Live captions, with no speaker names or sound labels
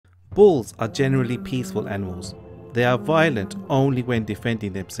Bulls are generally peaceful animals. They are violent only when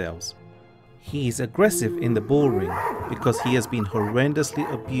defending themselves. He is aggressive in the bull ring because he has been horrendously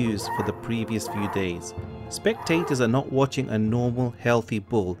abused for the previous few days. Spectators are not watching a normal, healthy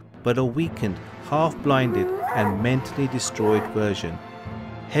bull, but a weakened, half-blinded and mentally destroyed version.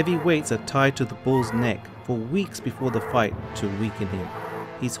 Heavy weights are tied to the bull's neck for weeks before the fight to weaken him.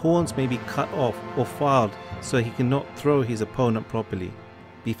 His horns may be cut off or filed so he cannot throw his opponent properly.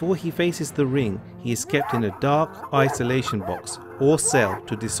 Before he faces the ring, he is kept in a dark isolation box or cell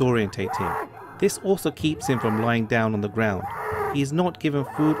to disorientate him. This also keeps him from lying down on the ground. He is not given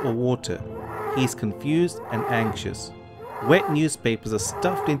food or water. He is confused and anxious. Wet newspapers are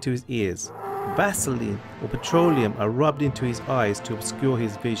stuffed into his ears. Vaseline or petroleum are rubbed into his eyes to obscure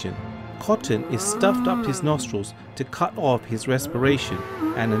his vision. Cotton is stuffed up his nostrils to cut off his respiration,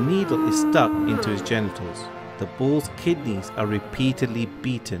 and a needle is stuck into his genitals. The bull's kidneys are repeatedly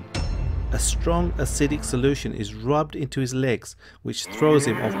beaten. A strong acidic solution is rubbed into his legs, which throws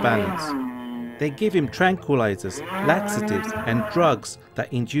him off balance. They give him tranquilizers, laxatives and drugs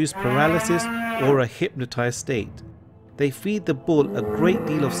that induce paralysis or a hypnotized state. They feed the bull a great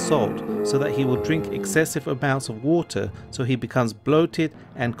deal of salt so that he will drink excessive amounts of water, so he becomes bloated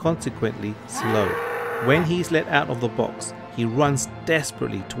and consequently slow. When he is let out of the box, he runs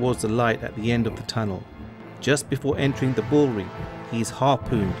desperately towards the light at the end of the tunnel. Just before entering the bull ring, he is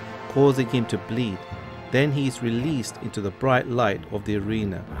harpooned, causing him to bleed. Then he is released into the bright light of the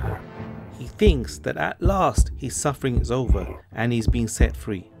arena. He thinks that at last his suffering is over and he is being set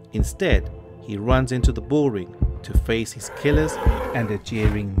free. Instead, he runs into the bull ring to face his killers and a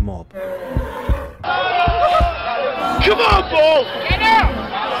jeering mob. Come on, Bull! Get out!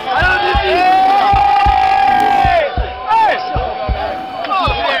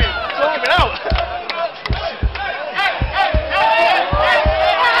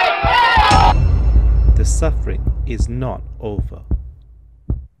 The suffering is not over.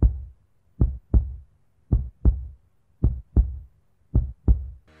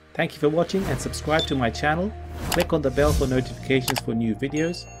 Thank you for watching and subscribe to my channel. Click on the bell for notifications for new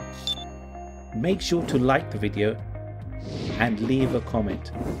videos. Make sure to like the video and leave a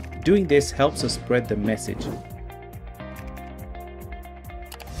comment. Doing this helps us spread the message.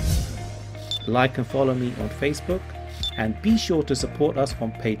 Like and follow me on Facebook, and be sure to support us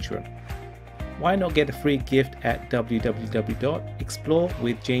on Patreon. Why not get a free gift at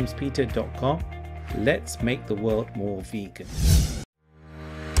www.explorewithjamespeter.com. Let's make the world more vegan.